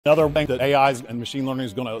Another thing that AI and machine learning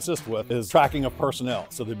is going to assist with is tracking of personnel.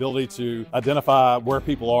 So the ability to identify where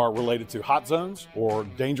people are related to hot zones or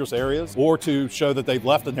dangerous areas, or to show that they've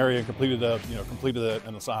left an area and completed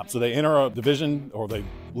an assignment. So they enter a division, or they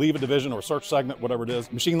leave a division or search segment, whatever it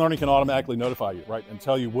is. Machine learning can automatically notify you, right, and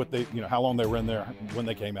tell you what they, how long they were in there, when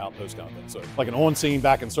they came out, those kind of things. So like an on-scene,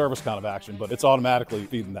 back-in-service kind of action, but it's automatically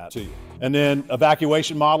feeding that to you. And then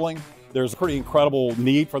evacuation modeling. There's a pretty incredible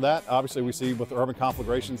need for that. Obviously, we see with urban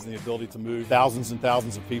conflagrations and the ability to move thousands and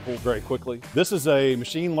thousands of people very quickly. This is a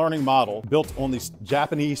machine learning model built on the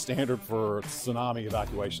Japanese standard for tsunami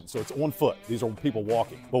evacuation. So it's on foot. These are people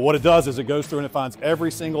walking. But what it does is it goes through and it finds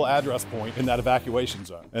every single address point in that evacuation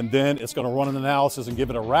zone. And then it's going to run an analysis and give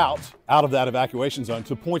it a route out of that evacuation zone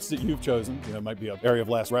to points that you've chosen. It might be an area of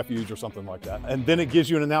last refuge or something like that. And then it gives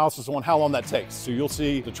you an analysis on how long that takes. So you'll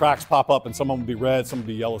see the tracks pop up, and some of them will be red, some will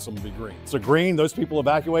be yellow, some will be green. So green, those people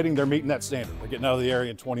evacuating, they're meeting that standard. They're getting out of the area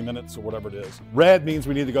in 20 minutes or whatever it is. Red means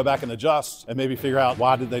we need to go back and adjust and maybe figure out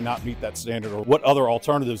why did they not meet that standard, or what other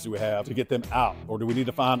alternatives do we have to get them out? Or do we need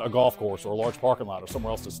to find a golf course or a large parking lot or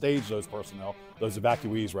somewhere else to stage those personnel, those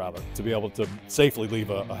evacuees rather, to be able to safely leave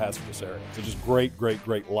a hazardous area. So just great, great,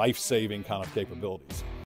 great life-saving kind of capabilities.